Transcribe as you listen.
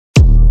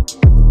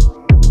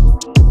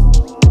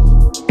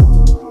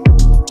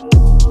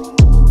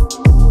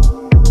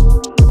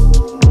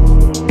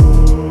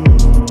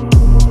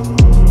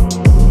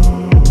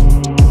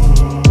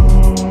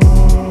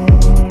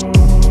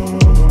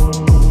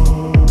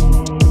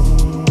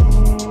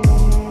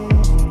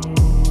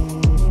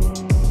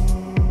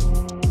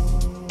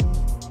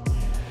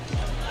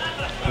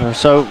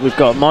So we've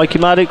got Mikey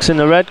Maddox in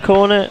the red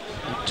corner,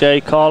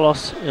 Jay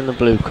Carlos in the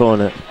blue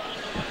corner.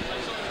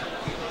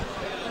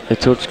 They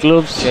touch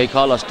gloves. Jay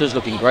Carlos does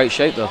look in great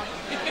shape though.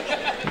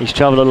 He's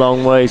travelled a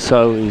long way,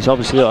 so he's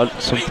obviously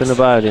got something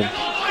about him.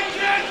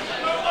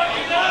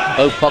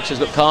 Both boxers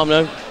look calm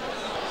though.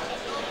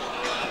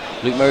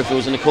 Luke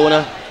Merrifield's in the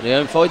corner,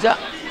 Leon fighter.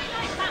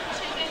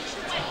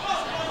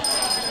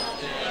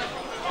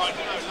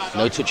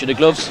 No touch of the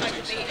gloves,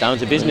 down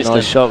to business.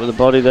 Nice shot with the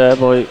body there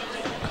by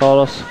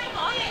Carlos.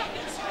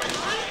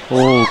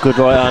 Oh, good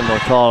right hand by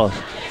Carlos.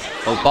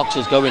 Both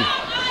boxers going.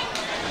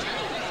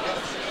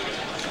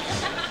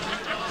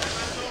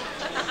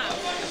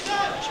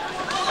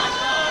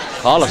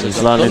 Carlos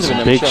has landed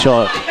some big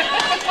shot.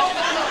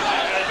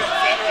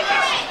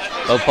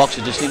 Both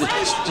boxers just need to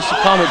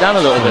calm it down a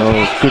little bit.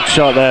 Oh, good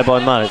shot there by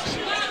Maddox.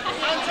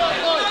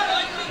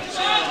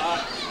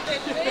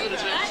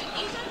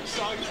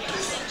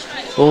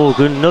 Oh,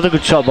 good, another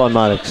good shot by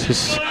Maddox.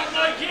 This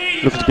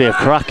looks to be a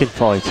cracking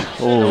fight.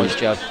 Oh, nice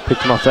jab.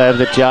 Picked him off there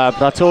with a jab.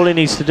 That's all he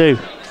needs to do.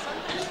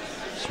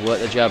 Just work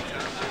the jab.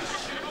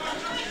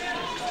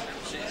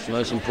 It's the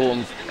most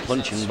important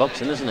punch in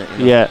boxing, isn't it? You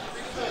know? Yeah.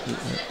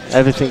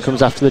 Everything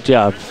comes after the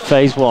jab.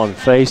 Phase one,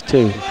 phase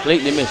two.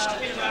 Completely missed.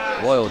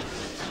 Wild.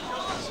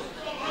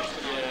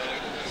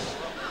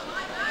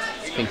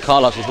 I think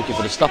Carlos was looking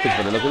for the stoppage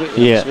by the look of it.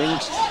 Yeah.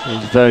 Swings.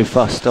 It's a very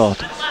fast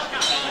start.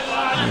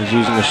 He's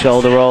using the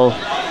shoulder roll.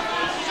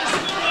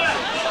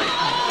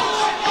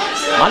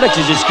 Maddox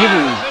is just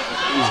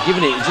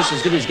giving it just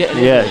as good as getting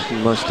it.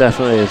 Yeah, most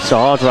definitely. It's a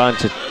hard round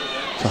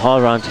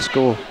to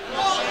score.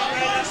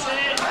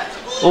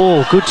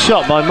 Oh, good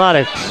shot by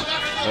Maddox.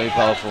 Very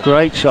powerful.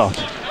 Great shot.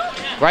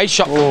 Great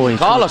shot from he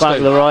Carlos. Back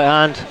with the right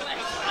hand.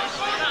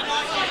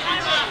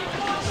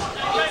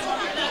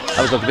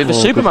 That was like a bit of a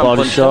Superman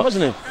punch, then,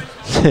 wasn't it?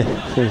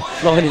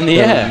 Flying in the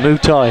air. Muay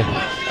Thai.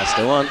 That's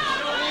the one.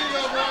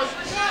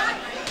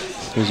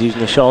 He's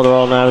using the shoulder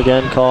roll now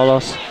again,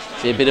 Carlos.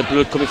 See a bit of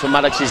blood coming from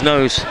Maddox's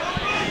nose.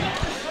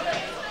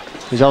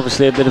 He's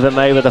obviously a bit of a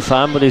Mayweather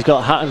fan, but he's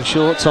got hat and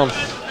shorts on.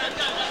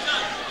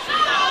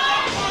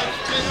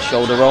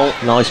 Shoulder roll.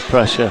 Nice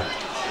pressure.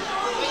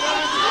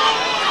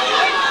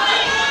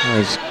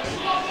 Nice.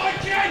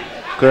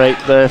 Great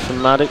there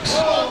from Maddox.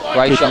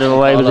 Great shot him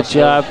away with a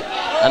jab.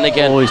 And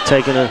again. Oh, he's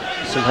taking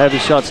some heavy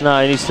shots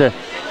now. He needs to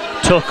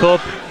tuck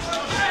up.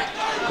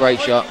 Great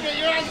shot.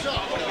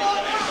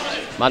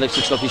 Maddox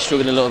looks like he's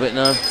struggling a little bit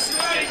now.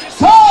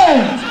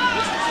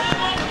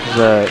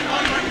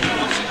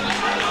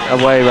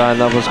 Away round,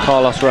 that was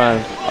Carlos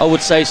round. I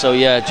would say so,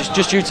 yeah.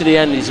 Just due to the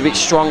end, he's a bit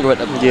stronger at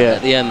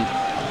the end.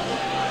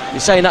 You're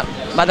saying that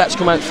Maddox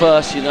come out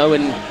first, you know,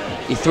 and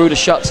he threw the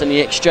shots and he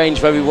exchanged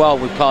very well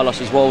with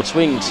Carlos's wild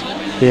swings.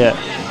 Yeah.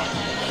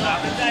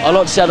 I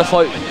like to see how the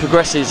fight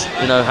progresses,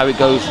 you know, how it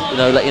goes, you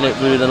know, letting it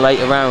move in the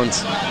later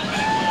rounds.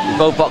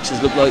 Both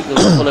boxers look like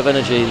they're full of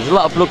energy. There's a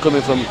lot of blood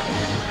coming from.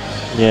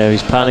 Yeah,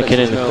 he's panicking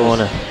in the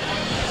corner.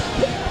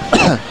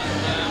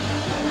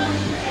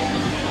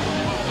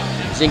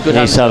 He's in good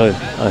hands.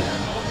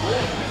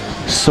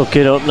 Suck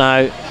it up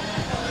now.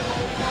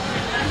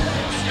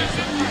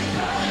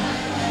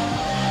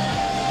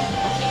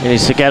 He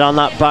needs to get on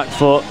that back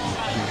foot,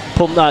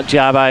 pump that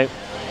jab out,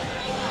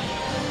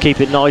 keep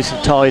it nice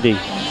and tidy.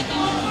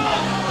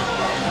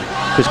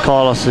 Because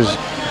Carlos has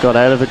got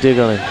out of a dig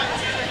on him.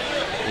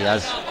 He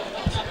has.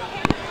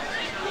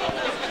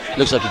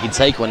 Looks like he can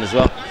take one as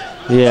well.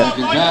 Yeah.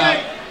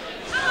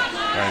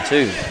 Round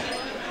two.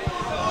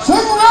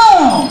 Second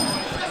round.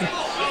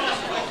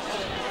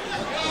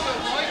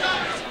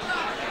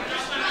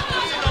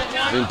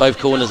 In both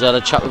corners, I had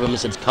a chat with him and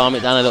said to calm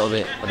it down a little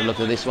bit. By the look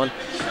of this one,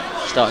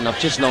 starting off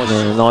just nice.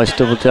 Yeah, nice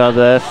double jab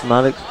there from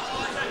Maddox.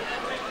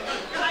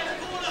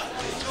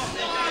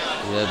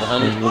 Yeah,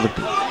 behind.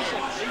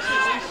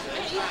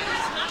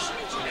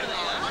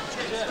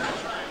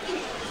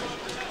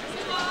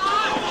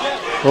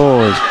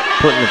 Oh, he's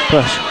putting the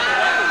pressure.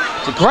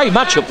 It's a great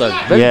matchup though,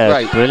 very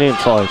great. Brilliant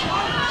fight.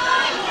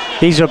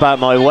 These are about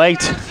my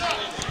weight.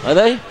 Are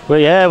they? Well,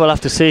 yeah, we'll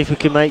have to see if we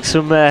can make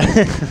some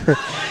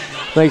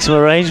make some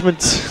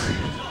arrangements.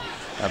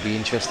 That'd be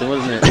interesting,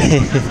 wouldn't it?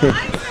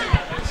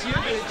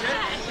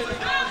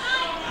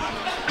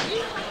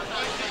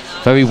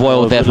 Very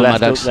wild there for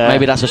Maddox.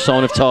 Maybe that's a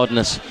sign of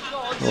tiredness.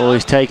 Oh,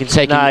 he's taking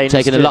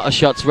a lot of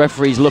shots.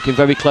 Referee's looking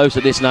very close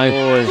at this now.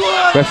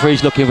 Oh,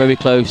 referee's looking very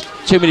close.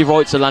 Too many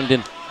rights are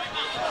landing.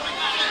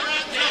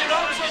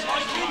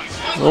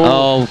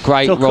 Oh,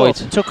 great right.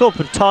 Took up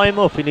and tie him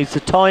up. He needs to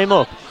tie him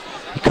up.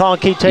 He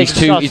can't keep taking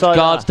shots his like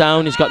guard's that.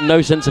 down. He's got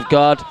no sense of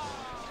guard.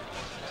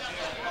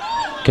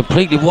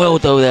 Completely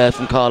wild though there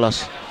from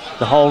Carlos.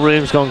 The whole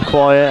room's gone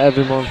quiet.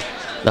 Everyone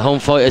The home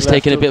fighter's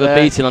taking a bit of a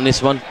beating on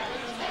this one.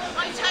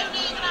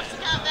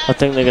 I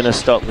think they're going to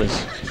stop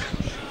this.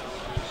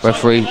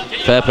 Referee,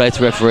 fair play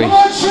to referee. Come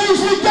on,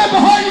 Shrewsbury, get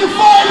behind your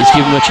fighter. He's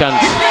giving him a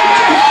chance.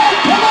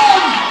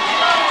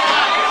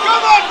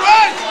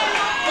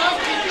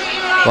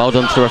 Well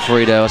done to the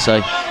referee there, I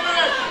say.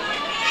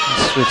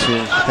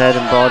 Switching head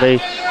and body.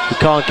 You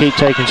can't keep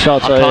taking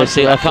shots. I can't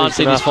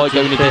see this fight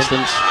going the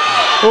distance.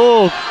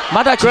 Oh,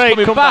 Maddox great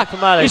is coming back.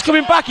 Maddox. He's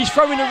coming back. He's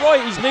throwing the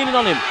right. He's leaning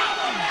on him.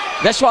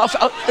 This is what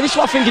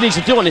I think he needs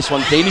to do on this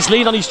one, Dean. He's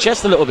leaning on his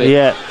chest a little bit.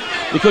 Yeah.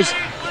 Because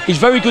he's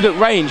very good at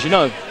range, you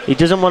know. He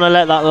doesn't want to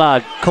let that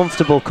lad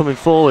comfortable coming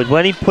forward.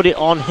 When he put it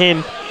on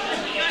him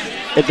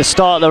at the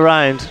start of the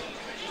round,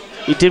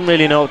 he didn't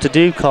really know what to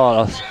do,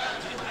 Carlos.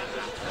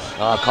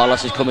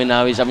 Carlos is coming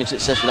now. He's having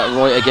success with that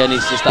right again.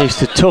 He's just. Needs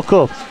to tuck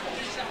up.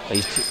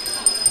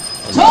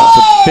 It's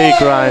a big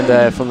round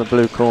there from the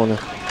blue corner.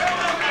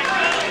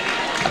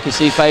 I can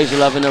see Faisal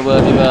having a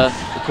word with the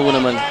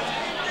cornerman.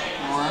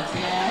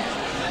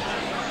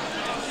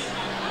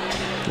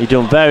 You've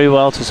done very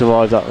well to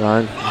survive that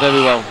round.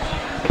 Very well.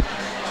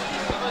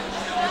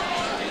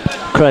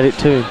 Credit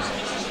to him.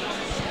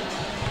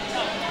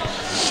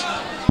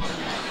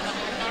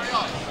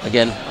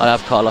 Again, I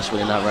have Carlos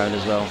winning that round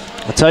as well.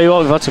 I tell you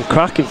what, we've had some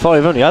cracking fights.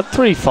 We've only had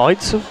 3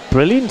 fights. So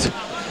brilliant.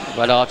 We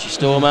had Archie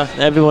Stormer.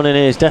 Everyone in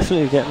here is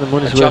definitely getting the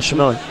money's worth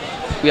tonight.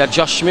 We had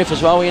Josh Smith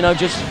as well, you know,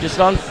 just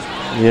on.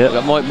 Yeah. We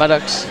got Mike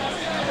Maddox.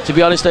 To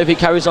be honest, though, if he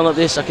carries on like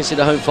this, I can see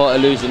the home fighter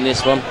losing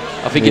this one.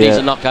 I think he needs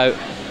a knockout.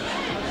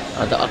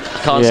 I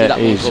can't see that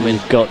one coming.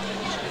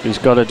 He's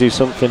got to do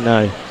something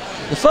now.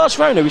 The first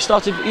round, we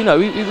started, you know,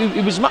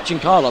 he was matching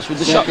Carlos with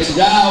the shots.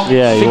 Yeah,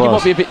 I think he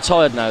might be a bit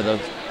tired now, though.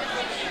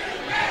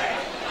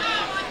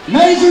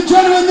 Ladies and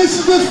gentlemen, this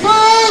is the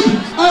 3rd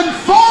and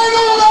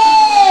final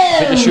round. I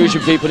think the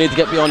Shrewsbury people need to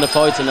get behind the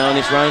fighter now in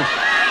this round.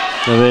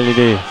 They really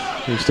do.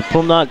 He needs to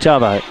pump that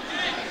jab out.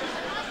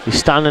 He's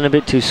standing a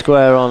bit too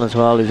square on as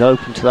well. He's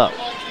open to that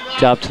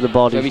jab to the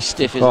body. Very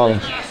stiff, isn't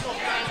he?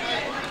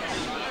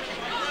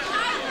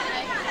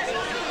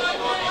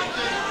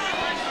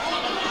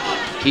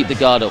 Keep the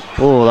guard up.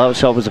 Oh, that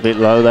shot was a bit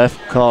low there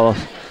for Carlos.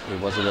 It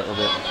was a little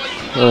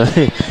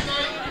bit.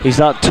 He's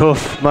that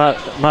tough.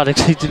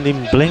 Maddox, he didn't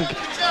even blink.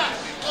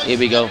 Here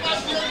we go.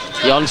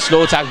 The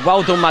onslaught attack.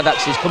 Well done,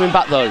 Maddox. He's coming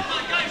back though.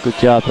 Good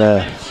job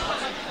there.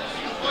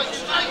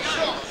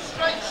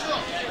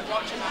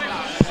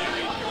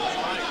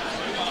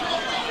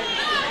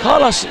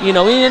 Carlos, you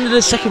know, in the end of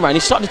the second round, he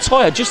started to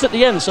tire just at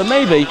the end, so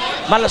maybe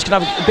Maddox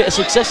can have a bit of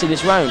success in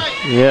this round.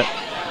 Yeah.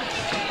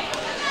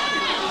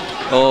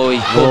 Oh, he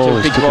caught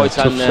a big right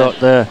hand there. Shot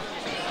there.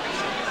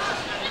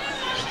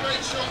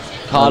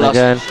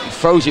 Carlos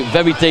throws it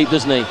very deep,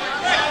 doesn't he?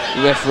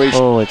 The referee.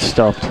 Oh, it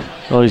stopped.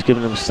 Oh, he's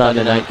giving him a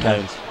standing 8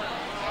 count.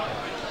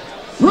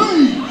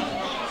 3,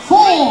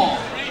 4,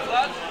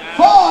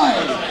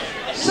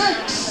 5,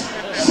 6,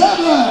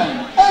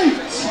 7, 8.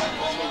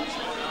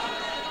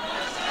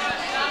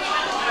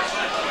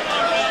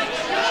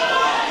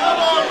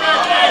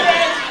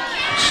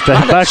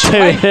 Straight back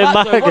to him.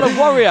 What a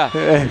warrior.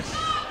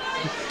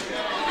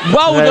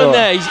 Well done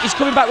there. He's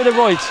coming back with the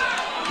right.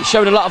 He's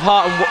showing a lot of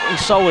heart and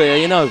soul here,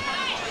 you know.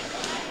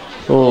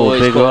 Oh,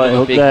 big right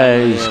hook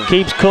there. He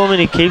keeps coming,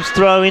 he keeps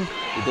throwing.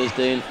 He does,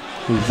 Dean.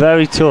 He's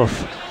very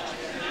tough.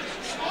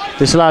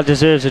 This lad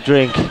deserves a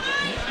drink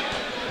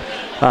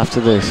after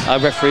this. Our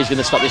referee's going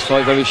to stop this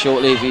fight very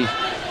shortly. If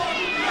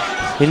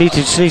he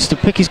just needs to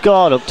pick his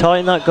guard up,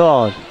 tighten that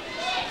guard.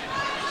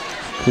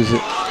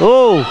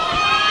 Oh!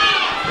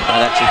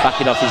 Maddox is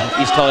backing off,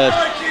 he's tired.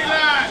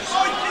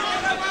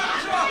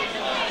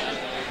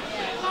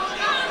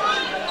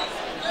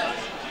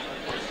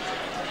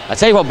 I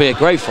tell you what would be a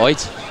great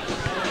fight.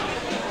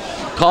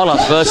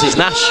 Carlos versus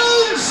Nash.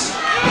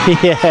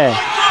 Yeah.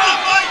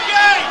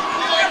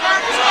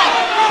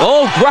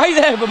 Oh, great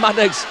there for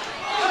Maddox.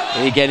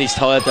 Again, he's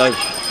tired though.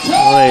 He's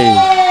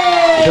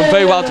done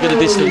very well to get the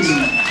distance.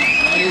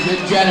 Ladies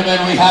and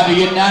gentlemen, we have a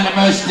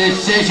unanimous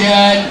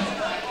decision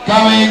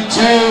going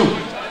to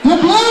the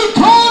blue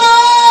corner.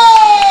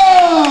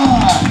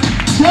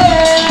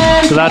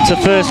 So that's the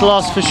first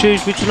loss for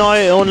Shrewsbury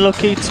tonight.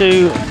 Unlucky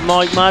to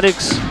Mike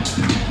Maddox.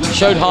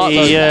 Showed heart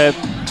though.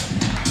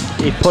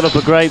 He put up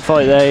a great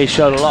fight there. He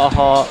showed a lot of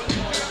heart,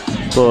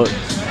 but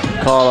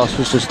Carlos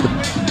was just the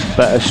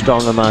better,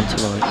 stronger man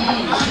tonight.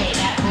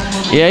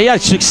 Yeah, he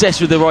had success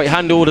with the right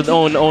hand all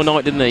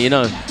night, didn't he? You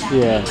know.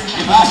 Yeah.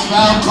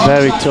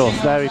 Very tough,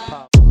 very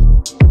powerful.